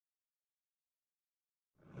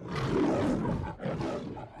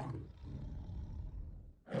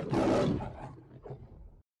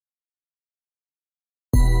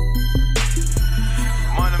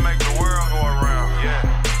make the world go around, yeah.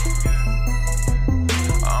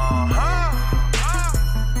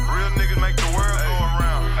 Real niggas make the world go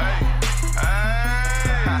around, hey.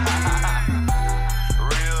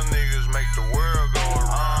 Real niggas make the world go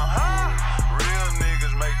around. Real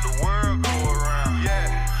niggas make the world go around,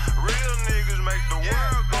 yeah. Real niggas make the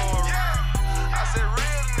world go around. I said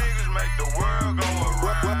real niggas make the world go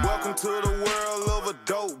around. Welcome to the world of a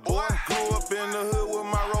dope boy. Grew up in the hood with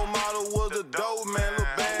my role model was a dope man.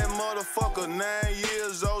 Motherfucker, 9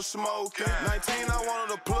 years old smoking. 19, I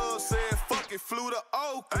wanted a plug, said fuck it, flew to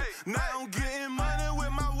Oakland. Now I'm getting money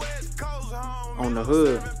with my West Coast home. On the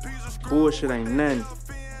hood, bullshit ain't nothing.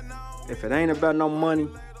 If it ain't about no money,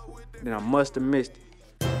 then I must have missed it.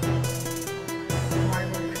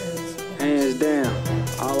 Hands down,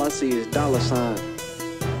 all I see is dollar signs.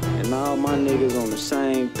 And all my niggas on the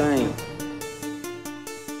same thing.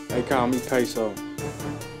 They call me Peso.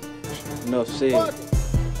 Enough said. What's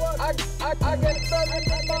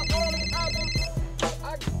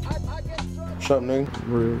up, nigga?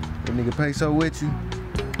 Real. That nigga Peso with you?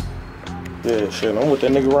 Yeah, shit, I'm with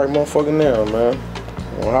that nigga right motherfucking now, man.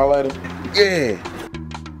 Wanna holler at him? Yeah.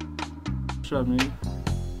 What's up, nigga?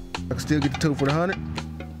 I can still get the 2 for the 100?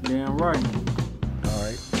 Damn right.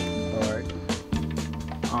 Alright.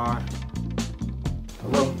 Alright.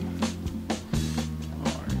 Hello?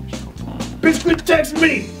 Alright, so Bitch, quit text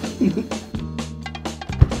me!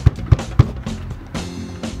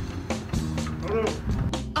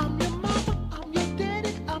 I'm your mama, I'm your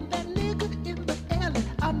daddy, I'm that nigga in the alley.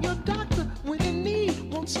 I'm your doctor when you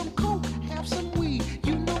need. Want some coke, have some weed.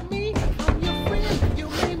 You know me, I'm your friend, your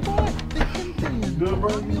main boy, thick and thin. Good,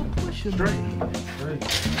 bro? I'm your pusher man.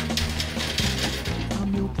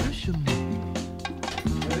 I'm your pusher man.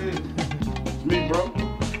 It's me, bro.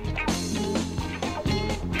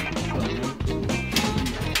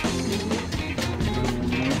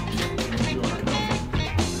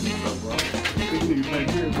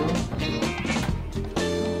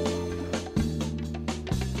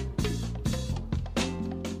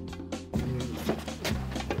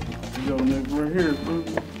 Yo, nigga, right here, bro.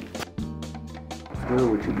 Good,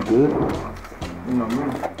 what you good? You know me.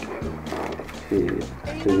 Shit,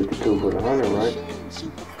 still get the 2 for the 100, right?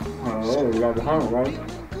 Oh, you got the 100, right?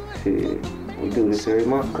 Shit, we do this every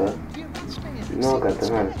month, cuz. You know I got the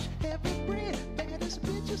 100.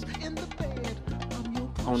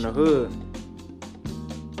 On the hood.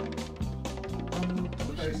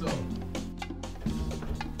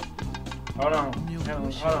 Hold on.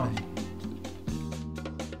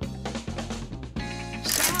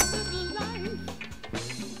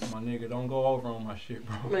 My nigga, don't go over on my shit,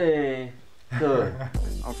 bro. Man, good.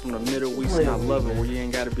 I'm from the Middle East and I love it, where you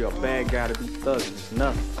ain't gotta be a bad guy to be thugging. It's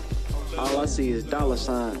nothing. All I see is dollar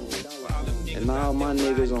signs. And all my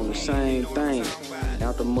niggas on the same thing.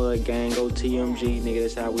 Out the mud gang, go TMG, nigga,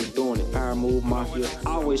 that's how we doing it. Power move, mafia,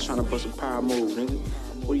 always trying to bust a power move, nigga.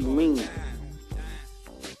 What do you mean?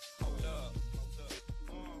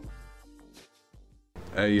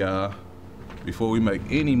 Hey, y'all, before we make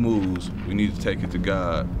any moves, we need to take it to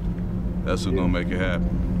God. That's what's gonna make it happen.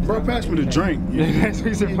 Bro, pass me the drink.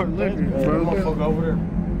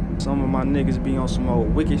 Some of my niggas be on some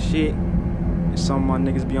old wicked shit, and some of my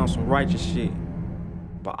niggas be on some righteous shit.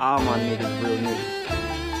 But all my niggas real niggas.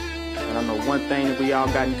 And I know one thing that we all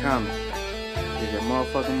got in common. Is your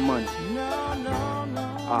motherfucking money.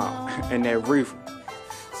 And that reefer.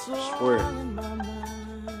 Swear.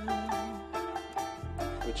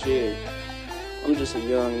 But yeah, I'm just a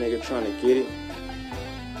young nigga trying to get it.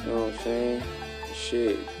 You know what I'm saying?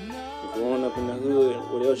 Shit. Growing up in the hood,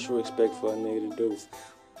 what else you expect for a nigga to do?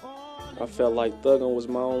 I felt like thugging was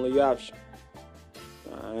my only option.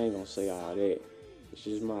 I ain't gonna say all that. It's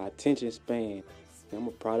just my attention span. I'm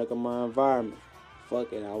a product of my environment.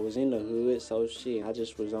 Fuck it, I was in the hood, so shit, I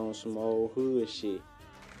just was on some old hood shit.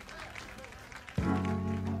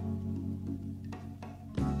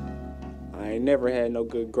 I ain't never had no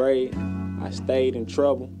good grade. I stayed in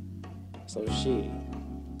trouble, so shit.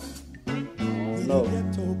 I don't know.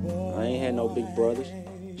 I ain't had no big brothers.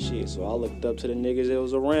 Shit, so I looked up to the niggas that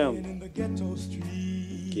was around me.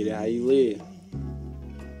 Get it how you live.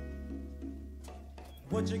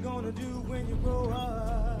 What you gonna do when you grow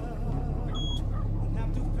up?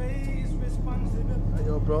 Have to face responsibility. Hey,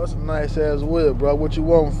 yo, bro, it's a nice ass whip, bro. What you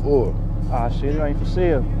want for? Ah, shit, it ain't for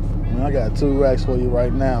sale. Man, I got 2 racks for you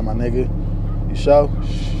right now, my nigga. You sure?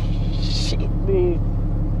 Shit, big.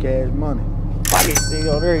 Cash money. Fuck it,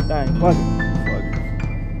 nigga, on everything. Fuck it.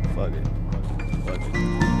 Fuck it. Fuck it. Fuck it.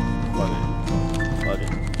 Fuck it. Fuck it.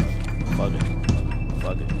 Fuck it.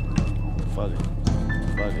 Fuck it. Fuck it.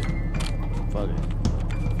 Fuck it. Fuck it.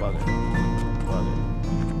 Fuck it. Fuck it.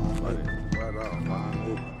 Fuck it. Right off,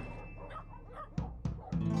 man.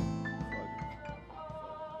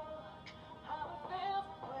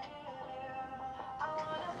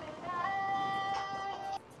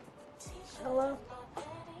 Hello?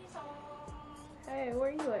 Hey,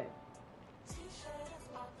 where you at?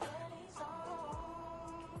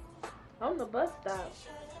 On the bus stop.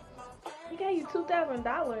 He gave you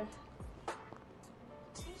 $2,000.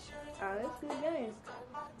 Oh, that's good game.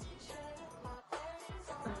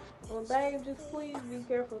 Well, babe, just please be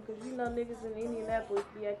careful, because you know niggas in Indianapolis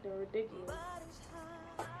be acting ridiculous.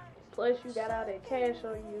 Plus, you got all that cash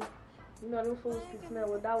on you. You know them fools can smell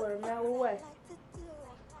 $1 a mile away.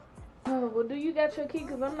 Oh, well, do you got your key?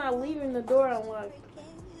 Because I'm not leaving the door unlocked.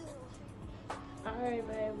 Alright,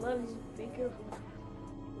 babe. Love you. Be careful.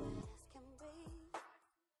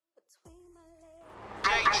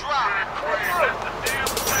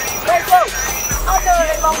 Psycho! I know it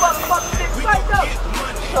ain't my motherfucking shit. Psycho!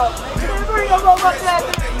 What's up, man? Bring your motherfucking ass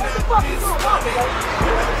in. What the fuck you doing? Walk it, man.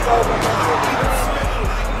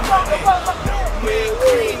 Walk the motherfucking ass.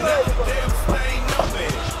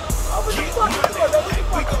 Oh, what the fuck you doing, man?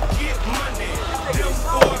 We gon' get money. Them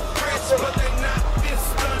boys fresh, but they not this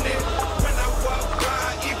stunning. When I walk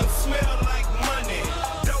by, even smell like money.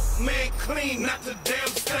 Dope man clean, not the damn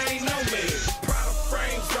stain on me. Prada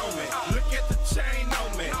frames on me. Look at the chain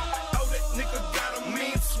on me. Oh, that nigga got a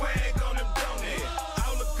mean swag on him, don't it?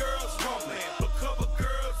 All the girls want me. A couple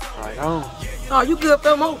girls on me. Oh, you good,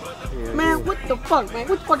 Filmo? Yeah, man, yeah. What the fuck, man?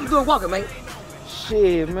 What the fuck you doing walking, man?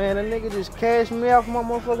 Shit, man, a nigga just cashed me off my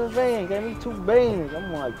motherfucking van, gave me 2 bands.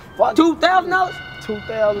 I'm like, fuck. $2,000?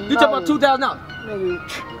 $2,000. You talking about $2,000? Nigga,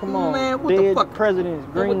 come on. Man, what the fuck? President's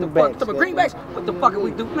greenbacks. What the greenbacks? What the fuck are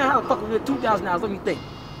we do? Man, how the fuck are we do $2,000? Let me think.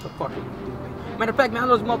 What the fuck are we do, man? Matter of fact, man, I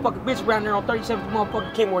know this motherfucking bitch around there on 37th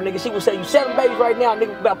motherfucking Kenmore, nigga. She would say you 7 babies right now,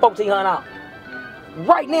 nigga, about $1,400 out.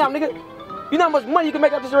 Right now, nigga. You know how much money you can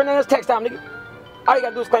make out this right now? It's tax time, nigga. All you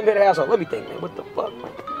gotta do is claim to the household. Let me think, man. What the fuck,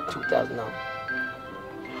 man? $2,000.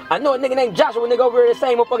 I know a nigga named Joshua, nigga, over here in the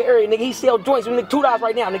same motherfucking area, nigga. He sell joints with nigga $2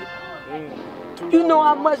 right now, nigga. You know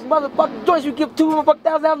how much motherfucking joints you give $2,000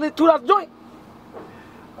 $2 joint?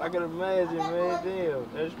 I can imagine, man. Damn,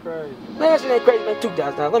 that's crazy. Man, that shit ain't crazy, man.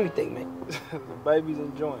 $2,000. Let me think, man. Babies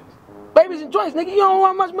and joints. Babies and joints, nigga. You don't know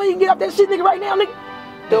how much money you can get off that shit, nigga, right now, nigga.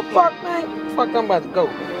 The fuck, man? Fuck, I'm about to go,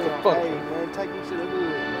 man. The fuck? Hey, man, take you to the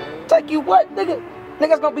hood, man. Take you what, nigga?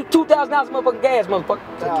 Nigga's gonna be $2,000 motherfucking gas, motherfucker.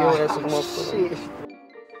 Take your ass to motherfucker. Shit.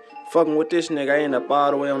 Fucking with this nigga, I end up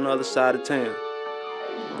all the way on the other side of town.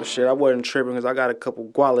 But shit, I wasn't tripping because I got a couple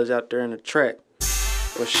gualas out there in the track.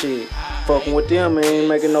 But shit, fucking with them ain't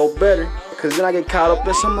making no better. Cause then I get caught up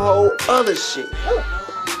in some whole other shit.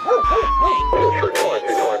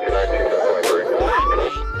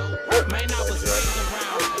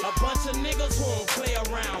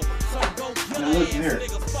 Now listen here.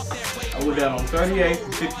 I went down on 38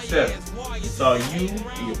 and 57. Saw you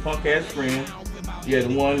and your punk ass friend. Yeah,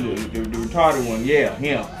 the one, the retarded one. Yeah,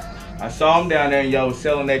 him. I saw him down there and y'all was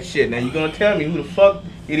selling that shit. Now you gonna tell me who the fuck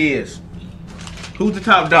it is? Who's the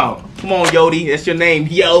top dog? Come on, Yodi. That's your name,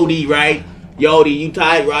 Yodi, right? Yodi, you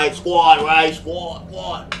tight, right? Squad, right?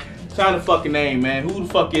 Squad. Sign the fucking name, man. Who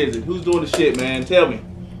the fuck is it? Who's doing the shit, man? Tell me.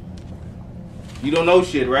 You don't know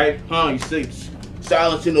shit, right? Huh? You see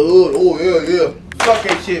silence in the hood. Oh, yeah. Fuck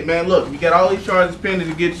that shit, man. Look, you got all these charges pending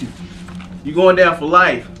to get you. You going down for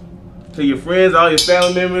life. To your friends, all your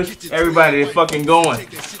family members, everybody that's fucking going.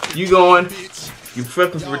 You going. Your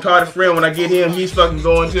fucking retarded friend, when I get him, he's fucking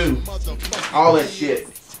going too. All that shit.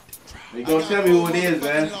 You gonna tell me who it is,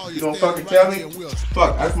 man? You gonna fucking tell me?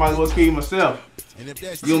 Fuck, I just might as well kill you myself. You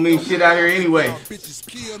don't mean shit out here anyway.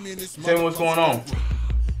 Tell me what's going on.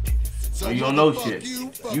 Oh, you don't know shit. You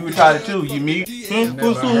retarded too, you mute?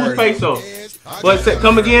 Who's peso? What,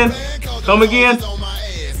 come again? Come again?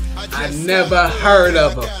 I never heard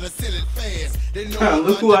of him.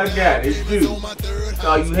 Look who I got. It's you.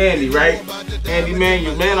 Call you Handy, right? Handy man,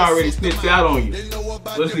 your man already snitched out on you.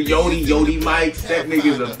 Listen, Yodi Mike's, that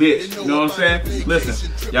nigga's a bitch. You know what I'm saying? Listen,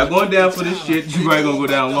 y'all going down for this shit. You probably gonna go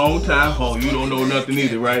down a long time. Oh, you don't know nothing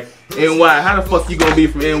either, right? NY, how the fuck you gonna be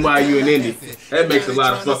from NYU and Indy? That makes a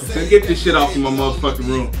lot of fucking sense. Get this shit off in my motherfucking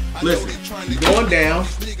room. Listen, you going down.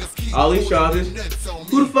 All these charges.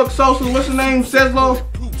 Who the fuck Sosa? What's the name? Seslo?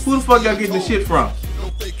 Who the fuck y'all getting this shit from?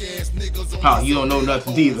 Oh, you don't know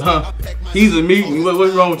nothing either, huh? He's a mutant.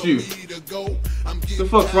 What's wrong with you? What the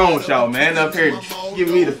fuck's wrong with y'all, man? Up here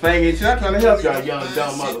giving me the finger and shit. I'm trying to help y'all young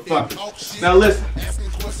dumb motherfuckers. Now listen.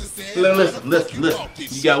 Listen.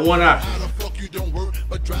 You got one option.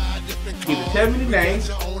 Either tell me the name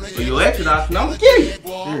So you exit option, I'm gonna kill you.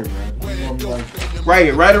 Here, man. Right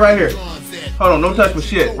here, right here. Hold on, don't touch my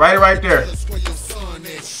shit. Right there.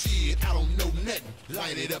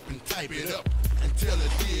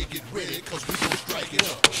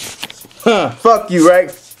 Huh, fuck you, right?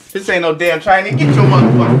 This ain't no damn Chinese. Get your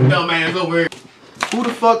motherfucking dumb ass over here. Who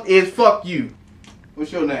the fuck is fuck you?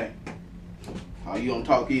 What's your name? Oh, you don't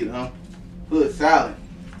talk either, huh? Hood Silent.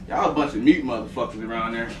 Y'all a bunch of mute motherfuckers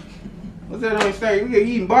around there. What's that on your stage? You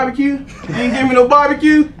eating barbecue? You ain't give me no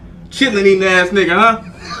barbecue? Chitlin eating ass nigga, huh?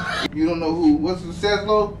 You don't know who? What's the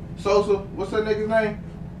Ceslo? Sosa? What's that nigga's name?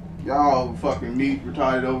 Y'all fucking mute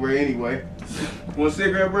retarded over here anyway. Want a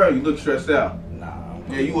cigarette, bro? You look stressed out. Nah.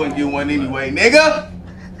 Yeah, you wouldn't get one anyway, nigga.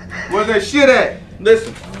 Where's that shit at?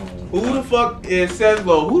 Listen. Who the fuck is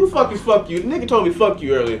Ceslo? Who the fuck is fuck you? The nigga told me fuck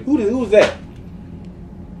you earlier. Who was that?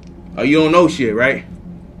 Oh, you don't know shit, right?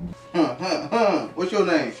 What's your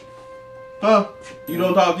name? Huh? You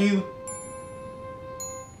don't talk either?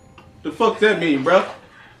 The fuck that mean, bro?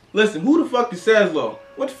 Listen, who the fuck is Ceslo?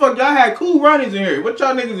 What the fuck? Y'all had cool runnings in here. What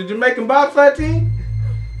y'all niggas, a Jamaican bobsled team?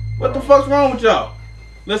 What the fuck's wrong with y'all?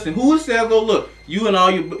 Listen, who is Ceslo? Look, you and all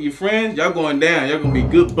your friends, y'all going down. Y'all gonna be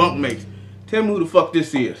good bunk mates. Tell me who the fuck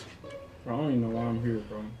this is. Bro, I don't even know why I'm here,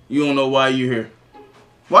 bro. You don't know why you here.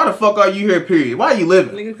 Why the fuck are you here, period? Why you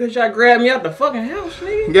living? Nigga, cause y'all grabbed me out the fucking house,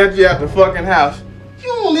 nigga. Got you out the fucking house. You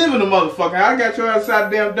don't live in the motherfucking house. I got you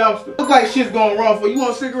outside the damn dumpster. Look like shit's going wrong for you. You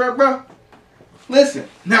want a cigarette, bro? Listen,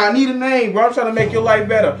 now I need a name, bro. I'm trying to make your life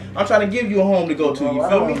better. I'm trying to give you a home to go to. You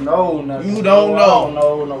feel me? No, nothing. You don't know. I don't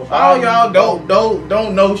know no. All y'all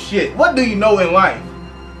don't know shit. What do you know in life?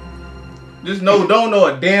 Just don't know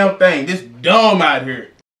a damn thing. Just dumb out here.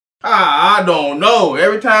 I don't know.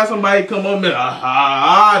 Every time somebody come up there,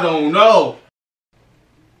 I don't know.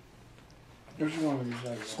 Which one of these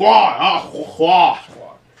guys? Squad.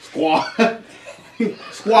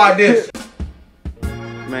 Squad this.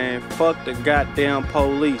 Man, fuck the goddamn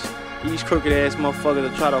police. These crooked ass motherfuckers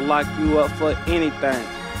that try to lock you up for anything.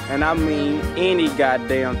 And I mean any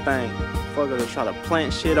goddamn thing. Motherfuckers that try to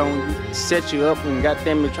plant shit on you, set you up, and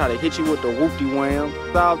goddamn it try to hit you with the whoop-de-wham.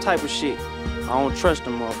 All type of shit. I don't trust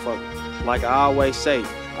them motherfuckers. Like I always say,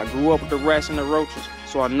 I grew up with the rats and the roaches,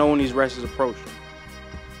 so I know when these rats is approaching.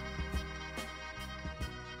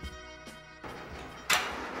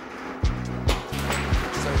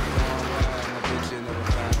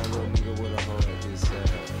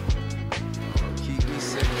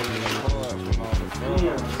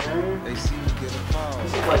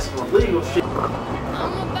 Like some illegal shit.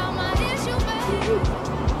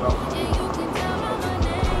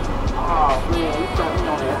 Oh man, you got me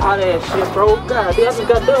on that hot ass shit, bro. God, I just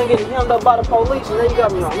got done getting hemmed up by the police, and then you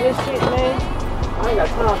got me on this shit, man. I ain't got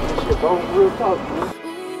time for this shit, bro. Real talk,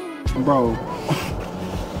 man. Bro,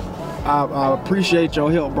 I appreciate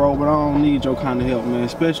your help, bro, but I don't need your kind of help, man.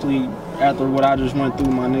 Especially after what I just went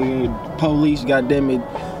through, my nigga. Police, goddamn it,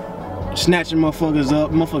 snatching motherfuckers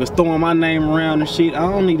up, motherfuckers throwing my name around and shit. I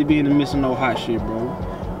don't need to be in the midst of no hot shit, bro.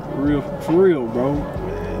 For real, bro.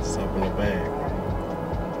 Man, it's up in the bag.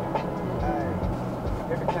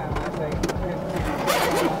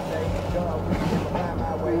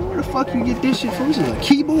 Where the fuck you get this shit from? This is a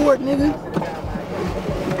keyboard, nigga.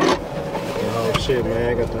 Oh shit,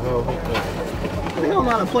 man, I got the whole hook up. They don't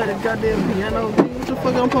know how to play the goddamn piano. What the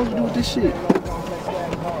fuck I'm supposed to do with this shit?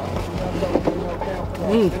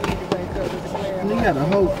 Nigga got a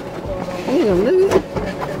hoe. Damn, nigga.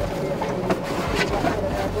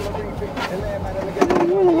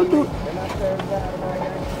 What the?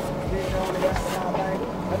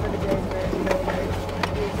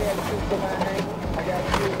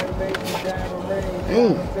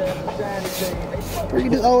 Where you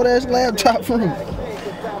get this old ass laptop from?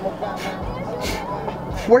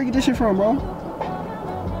 Where you get this shit from, bro?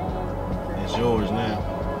 It's yours now.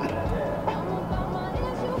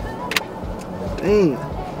 Damn.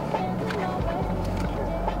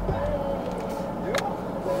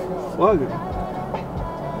 Fuck it.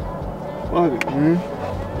 Fuck it, man.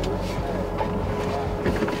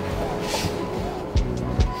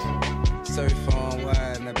 Surf on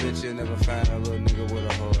wide, and I bet you'll never find a little nigga with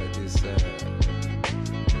a heart this side.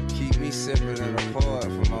 Keep me separate and apart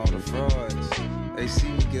from all the frauds. They see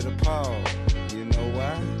me get appalled. You know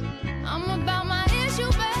why? I'm about my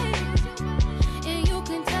issue, babe. And you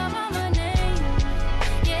can tell by my name.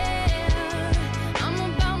 Yeah, I'm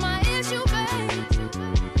about my issue, babe.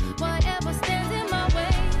 Whatever stands in my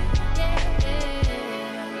way. Yeah.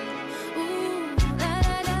 Ooh, la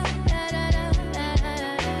la la la la la la la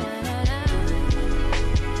la.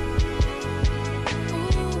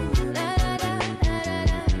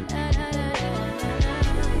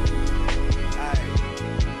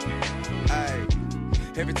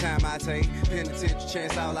 Devontae. Penitentiary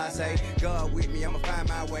chance, all I say. God with me, I'ma find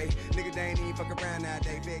my way. Nigga, they ain't even fuck around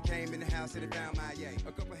nowadays. Fed came in the house and it found my yay.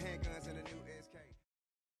 A couple handguns and a new SK.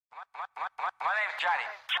 My name's Johnny.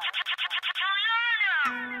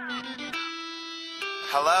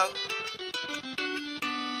 Hello?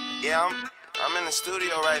 Yeah, I'm in the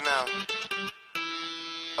studio right now.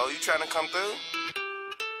 Oh, you trying to come through?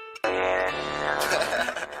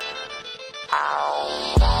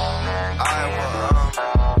 Alright, well,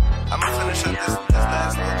 I'ma finish up this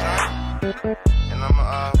last little joint, and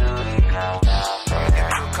I'ma give you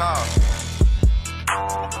a call.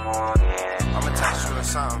 I'ma text you or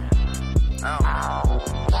something. I don't know.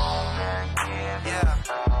 Yeah.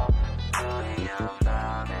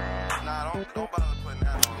 Nah, don't bother putting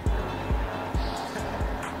that on.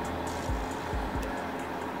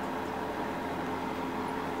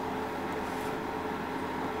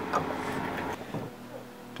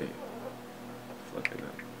 Damn. Fucking up.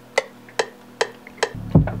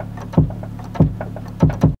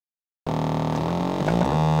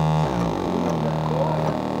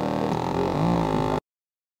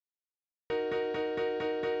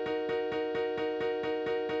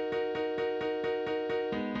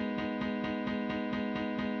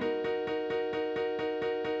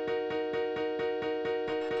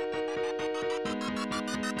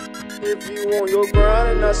 If you want your grind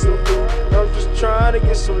and not some loot, I'm just trying to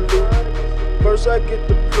get some loot. First I get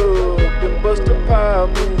the plug, then bust the pie.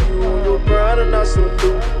 Move you on your grind and not some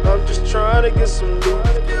loot. I'm just trying to get some loot.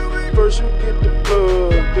 First you get the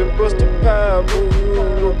plug, then bust the pie. Move you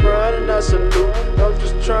on your grind and not some loot. I'm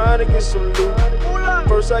just trying to get some loot.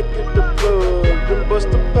 First I get the plug, then bust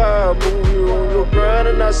the pie. Move you on your grind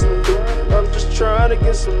and not some loot. I'm just trying to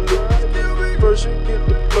get some loot. First you get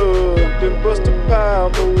the plug, then bust the pie.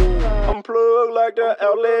 Move. I'm plugged like the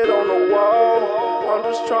outlet on the wall. I'm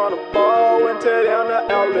just trying to ball and tear down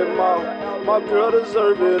the outlet mall. My girl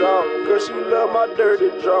deserve it all, cause she love my dirty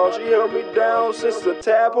draw. She held me down since the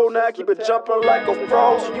tadpole, now I keep it jumping like a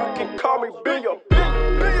frog. So you can call me Bill.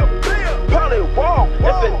 Probably walk,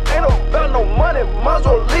 if it ain't about no money, might as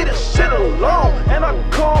well leave this shit alone. And I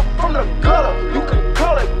come from the gutter, you can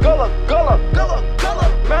call it gulla.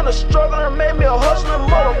 Man, the struggle made me a hustling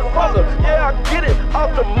motherfucker. Yeah, I get it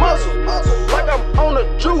off the muscle, like I'm on the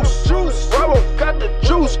juice. Rubber got the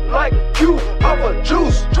juice, like Q off a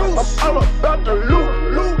juice. I'm all about the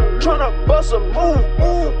loot, tryna bust a move.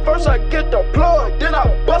 First I get the plug, then I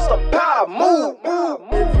bust a power move.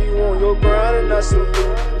 If you want your grind and not some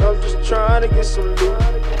loot, I'm just trying to get some loot.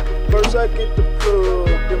 First I get the plug,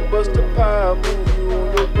 then bust the power move. You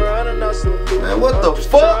on your grind and not some loot. Man, what the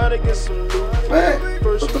fuck? Trying to get some loot. Man.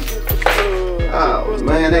 First you get the plug. Oh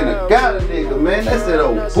man, they done got a nigga, man. That's that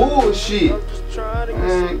old bullshit.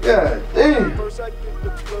 Man, god damn.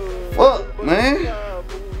 Fuck, man.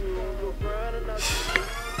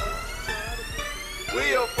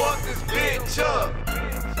 We'll fuck this bitch up.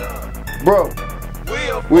 Bro,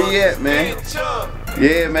 where you at, man?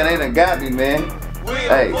 Yeah, man, they done got me, man.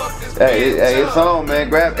 Hey, it's on, man.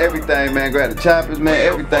 Grab everything, man. Grab the choppers, man.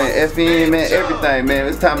 Everything. FN, man. Everything, man.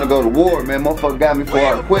 It's time to go to war, man. Motherfucker got me for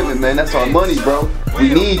our equipment, man. That's our money, bro.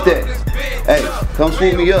 We need that. Hey, come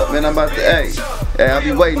swoop me up, man. I'm about to, hey, I'll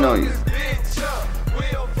be waiting on you.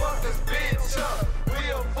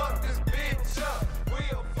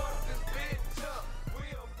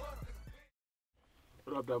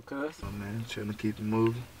 What up, though, cuz? Oh, man, trying to keep it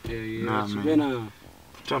moving. Yeah, nah, what you man. been on?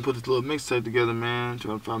 Trying to put this little mixtape together, man.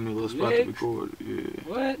 Trying to find me a little spot to record. Yeah.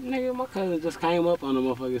 What, nigga? My cousin just came up on the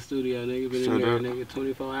motherfucking studio, nigga. Been in there, nigga,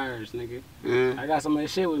 24 hours, nigga. Yeah. I got some of that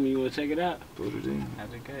shit with me. You wanna check it out? Put it in.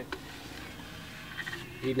 That's okay.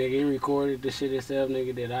 He recorded the shit himself,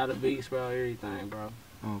 nigga. Did all the beats, bro. Everything, bro.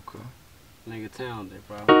 Okay. Nigga talented,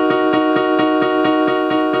 bro.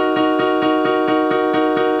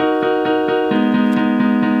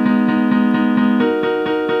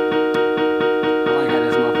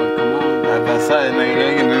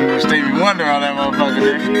 Stevie Wonder on that motherfucker.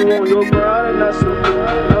 If you want your grind and not some loot,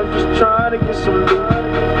 I'm just trying to get some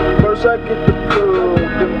loot. First I get the plug,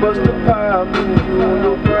 then bust the pie. Move you on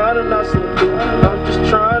your grind and not some loot. I'm just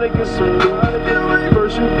trying to get some loot.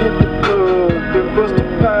 First you get the plug, then bust the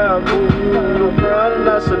pie. Move you on your grind and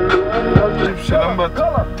not some loot. I'm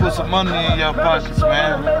about to put some money in your pockets,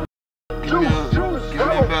 man. Give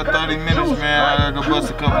me about 30 minutes, man. I gotta go bust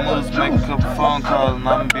a couple moves, make a couple phone calls, and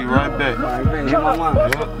I'm gonna be right back. Hit my line.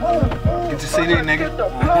 Yep. Get your CD, nigga.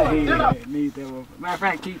 Need that one. Matter of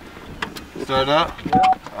fact, keep. Start up?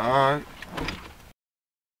 Yep. Alright.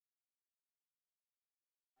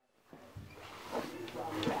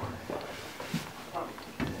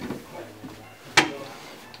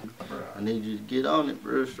 need you to get on it,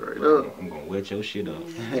 bro, straight up. I'm gonna wet your shit up.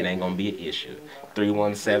 It ain't gonna be an issue.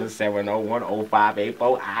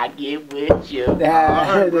 317-701-0584. I get with you.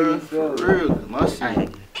 Alright, bro, for real. My shit.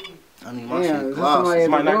 I need my shit glossy.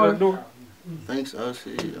 Somebody knock on the door? Think so,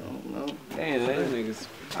 shit. I don't know. Damn, that niggas.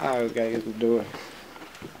 I always gotta get the door.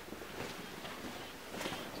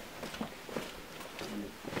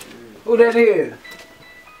 Who that is?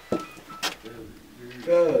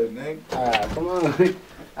 Good, nigga. Alright, come on.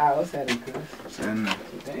 Alright, what's happening, cuz?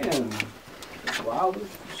 Damn. Wow,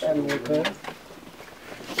 what's happening with cuz?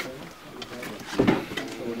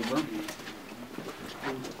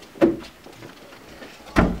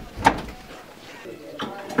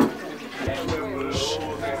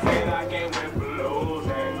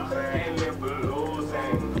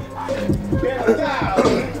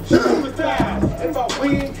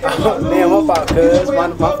 Damn, my fault, cuz.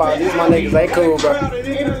 My fault. These my niggas ain't cool, bro.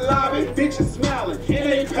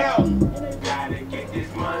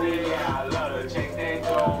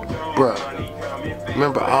 Bruh,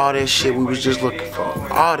 remember all that shit we was just looking for?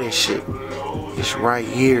 All that shit. It's right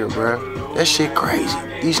here, bruh. That shit crazy.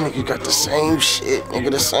 These niggas got the same shit,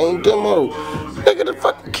 nigga, the same demo. Nigga, the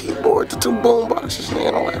fucking keyboard, the 2 boom boxes,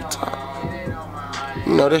 nigga, on the laptop.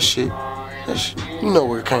 You know that shit. That shit. You know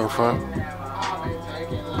where it came from.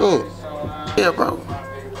 Yeah, bro.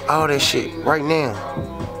 All that shit right now.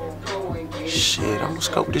 Shit, I'm gonna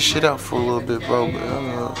scope this shit out for a little bit, bro.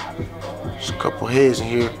 But there's a couple heads in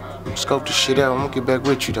here. Scope this shit out. I'm gonna get back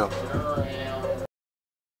with you though.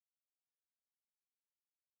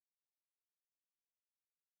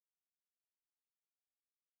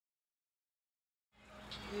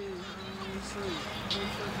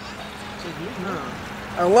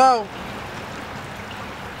 Hello?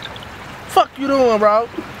 Fuck you doing, bro?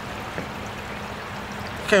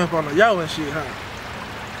 Came up on the yo and shit, huh?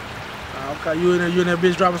 Okay, you in that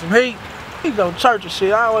bitch dropping some heat? You go to church and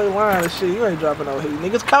shit. I always lying and shit. You ain't dropping no heat,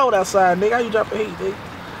 nigga. It's cold outside, nigga. How you dropping heat, nigga?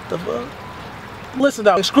 The fuck? Listen,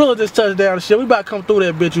 dog. Skrilla just touchdown and shit. We about to come through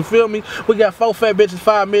that bitch, you feel me? We got 4 fat bitches,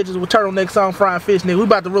 5 midgets with turtlenecks on, frying fish, nigga. We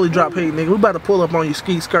about to really drop heat, nigga. We about to pull up on your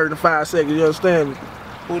ski skirt in 5 seconds, you understand me?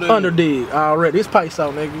 Underdig already. It's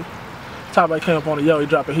Paiso, nigga. Top like came up on the yo, he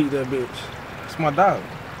dropping heat, that bitch. It's my dog.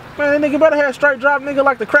 Man, that nigga better have straight drop, nigga,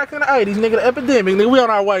 like the crack in the 80s, nigga, the epidemic, nigga. We on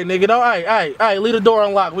our way, nigga. Don't, hey, leave the door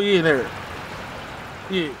unlocked. We in there.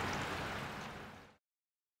 Yeah.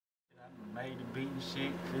 Made the beat and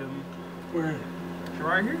shit, feel me? Where?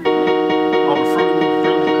 Right here. On the front of the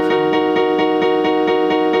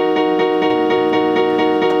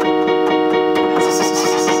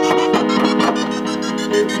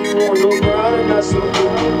If you want no ride, that's so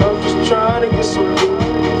good. I'm just trying to get some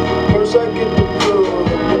good. First I get the good,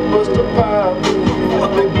 then bust the pie.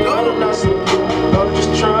 No ride, not so good. I'm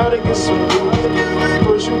just trying to get some good.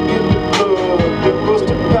 First you get the good, then bust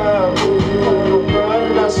the pie. No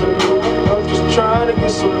ride, not so good. I'm just trying to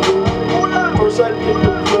get some good. First I get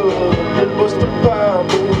the good, then bust the pie.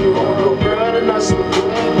 No ride, not so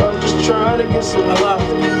good. I'm just trying to get some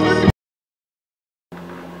good.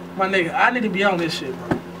 My nigga, I need to be on this shit, bro.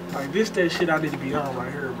 Like, this that shit I need to be on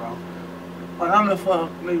right here, bro. Like, I don't know if,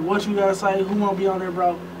 nigga, what you gotta say, who wanna be on there,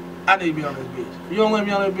 bro? I need to be on this bitch. If you don't let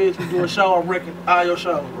me on that bitch, we do a show, I'm wrecking all your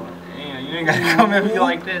shows, bro. Damn, you ain't gotta come at me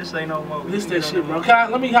like that, say no more. This that shit, bro.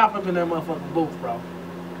 Let me hop up in that motherfucking booth, bro.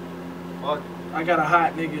 Fuck. I got a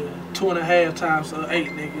hot nigga, 2.5 times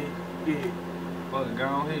 8, nigga. Yeah. Fuck it, go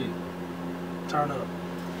on ahead. Turn up.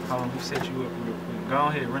 Hold on, let me set you up real quick. Go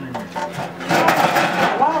on ahead, run in there.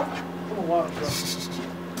 I'm gonna walk, bro.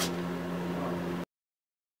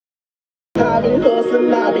 I be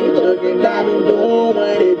hustling, I be jugging, I be doing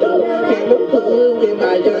what it do. In the hood with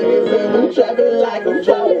my youngins and I'm trapping like I'm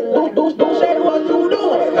trapping. Do shit what you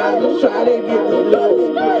doing. I'm just trying to get the flow.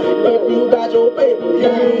 If you got your paper,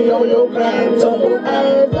 you be on your grind. So your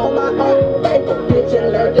eyes on my own paper. Bitch, you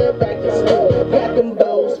learn to back to school. Got them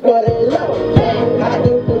doors for the low. I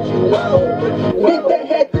can put you on. With the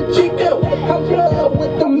head to Chico. I'm plugged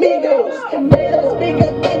with the Migos. Made us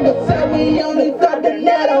bigger in the sun. We only thought the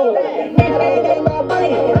netto.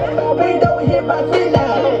 We don't hit my feet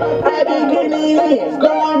now. I be getting in,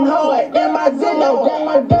 going hard in my Zillow,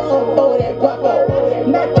 going dumb for that guapo.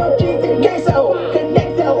 Nacho cheese and queso,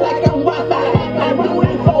 connected like I'm Wi-Fi. I do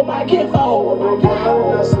it for my kinfo.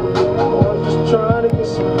 I'm just trying to get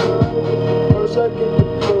some good. First I get the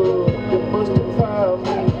good, then bust the pie.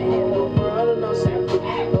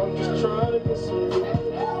 I'm just trying to get some good.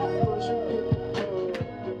 First you get the good,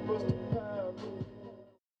 then bust the pie.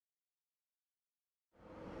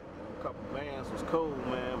 Couple bands was cool,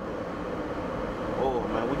 man, but oh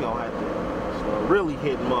man, we gonna have to start really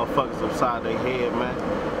hitting motherfuckers upside their head, man.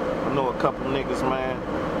 I know a couple niggas, man,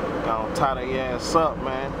 gonna tie their ass up,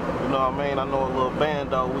 man. You know what I mean? I know a little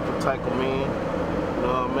bando, we can take them in. You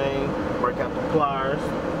know what I mean? Break out the pliers,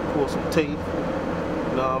 pull some teeth.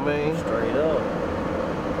 You know what I mean? Straight up.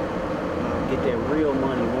 Get that real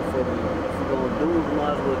money, motherfucker. If you gonna do it, you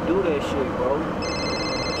might as well do that shit, bro.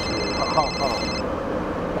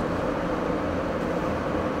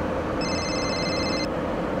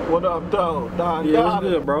 What up, though? Don Yeah, what's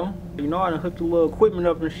good, bro? You know, I done hooked a little equipment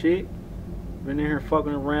up and shit. Been in here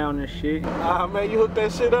fucking around and shit. Ah, man, you hooked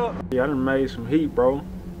that shit up? Yeah, I done made some heat, bro.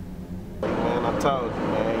 Man, I told you,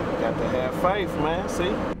 man. You got to have faith, man.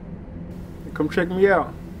 See? Come check me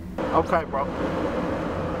out. Okay, bro.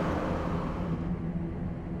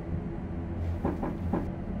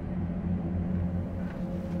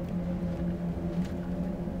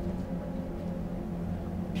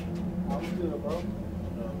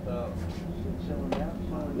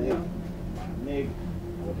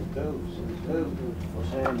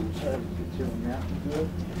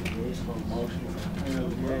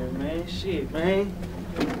 Shit, man.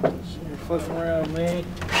 Fucking around, man.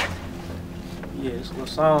 Yeah, this little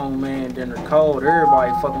song, man. Then they're cold.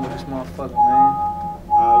 Everybody fucking with this motherfucker, man.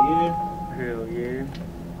 Oh, yeah? Hell yeah.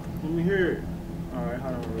 Let me hear it. Alright,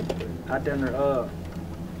 hold on real quick. I done there,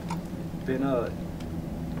 been,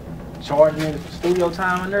 charging it for studio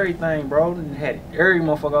time and everything, bro. And had every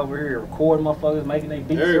motherfucker over here recording motherfuckers, making they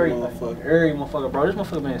beats straight. Every motherfucker, bro. This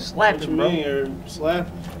motherfucker been slapping, what you bro. mean, every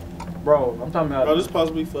slapping? Bro, I'm talking about. Bro, this supposed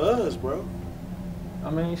to be for us, bro. I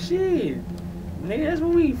mean, shit. Nigga, that's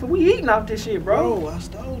what we eating off this shit, bro. Bro, I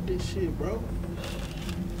stole this shit, bro.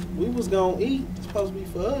 We was gonna eat. It's supposed to be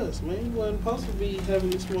for us, man. You wasn't supposed to be having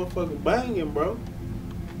this motherfucker banging, bro.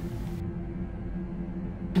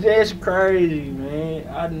 That's crazy, man.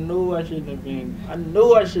 I knew I shouldn't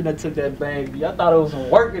have took that bang. I thought it was some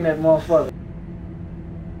work in that motherfucker.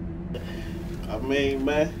 I mean,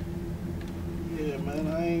 man. Yeah, man.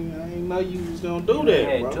 I ain't know you was gonna do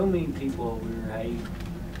that, bro. Too many people over here, hey.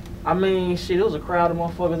 I mean, shit, there was a crowd of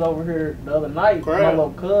motherfuckers over here the other night. Crowd? My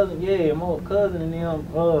little cousin, yeah, my little cousin and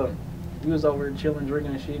them, he was over here chilling,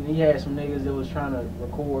 drinking and shit, and he had some niggas that was trying to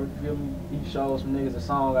record, feel me? He showed some niggas a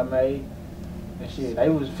song I made. And shit, they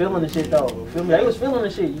was feeling the shit though. Feel me? They was feeling the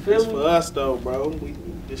shit. You feel It's me? for us though, bro.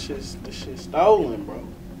 This shit stolen, bro.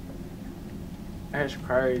 That's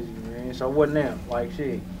crazy, man. So what now? Like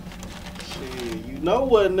shit. Shit, you know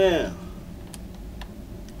what now?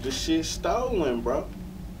 This shit stolen, bro.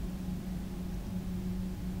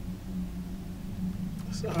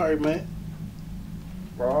 It's alright, man.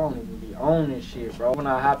 Bro, I don't even be on this shit, bro. When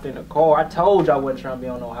I hopped in the car, I told you I wasn't trying to be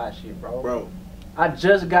on no hot shit, bro. Bro. I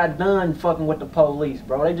just got done fucking with the police,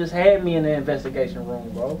 bro. They just had me in the investigation room,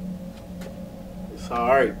 bro. It's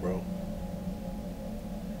alright, bro.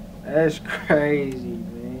 That's crazy,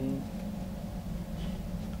 man.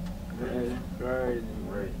 That's crazy.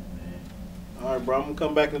 Alright, bro. I'm gonna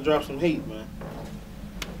come back and drop some heat, man.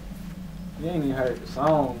 You ain't even heard the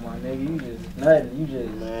song, my nigga. You just nothing. You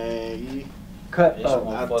just man. Cut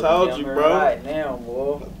I told you, bro. Right now,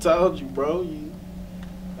 boy. I told you, bro.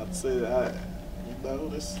 I said, you know,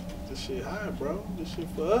 this shit high, bro. This shit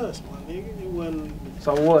for us, my nigga. It wasn't.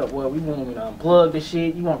 So what? What? We want me to unplug this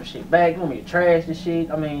shit? You want the shit back? You want me to trash this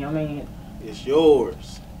shit? I mean. It's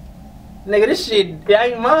yours. Nigga, this shit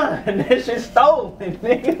ain't mine. This shit stolen,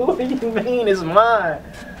 nigga. What do you mean it's mine?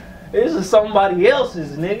 This is somebody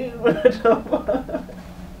else's, nigga. What the fuck?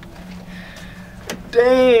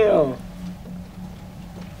 Damn.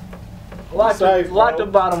 Lock the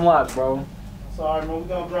bottom lock, bro. Sorry, man. We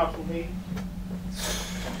gonna drop some heat.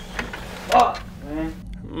 Fuck, man.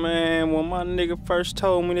 Man, when my nigga first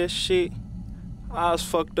told me this shit, I was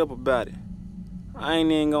fucked up about it. I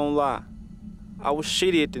ain't even gonna lie. I was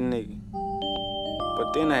shitty at the nigga.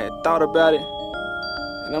 But then I had thought about it,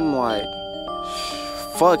 and I'm like,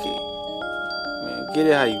 fuck it. Man, get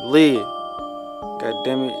it how you live. God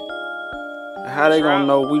damn it. How they gonna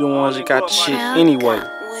know we the ones that got the shit anyway?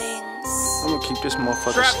 I'm gonna keep this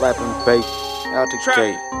motherfucker slapping bait out the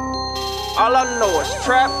gate. All I know is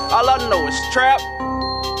trap, all I know is trap.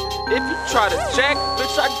 If you try to jack,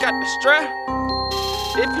 bitch, I got the strap.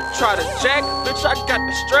 If you try to jack, bitch, I got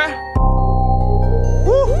the strap.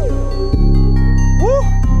 Woo! Woo!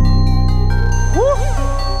 Woo!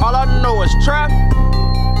 All I know is trap.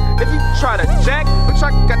 If you try to jack, bitch,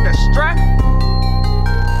 I got the strap.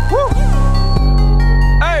 Woo!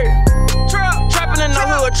 Hey! Trap! Trapping in the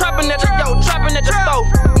hood, trapping at the trapping at the stove.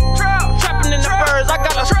 Trapping in the birds, I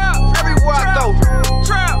got a trap everywhere I go.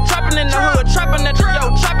 Trapping in the hood, trapping at the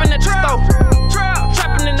trapping at the stove.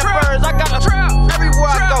 Trapping in the birds, I got a trap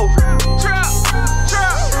everywhere I go.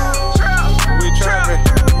 We trapping.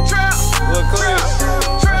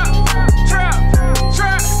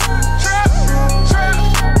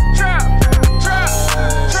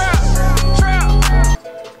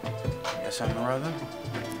 brother.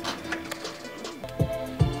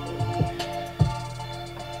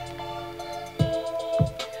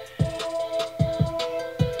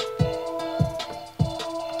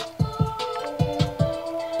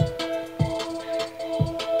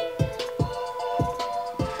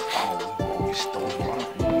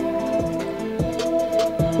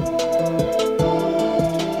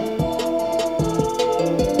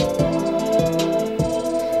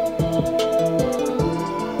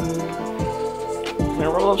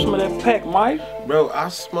 Roll up some of that pack, Mike. Bro, I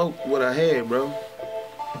smoked what I had, bro.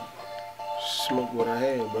 Smoked what I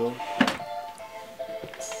had, bro.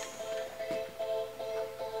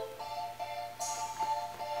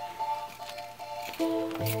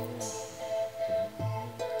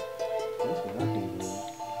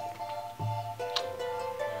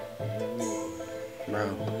 Bro,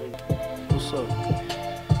 what's up?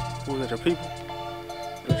 Who was that, your people?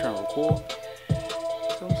 They trying to record?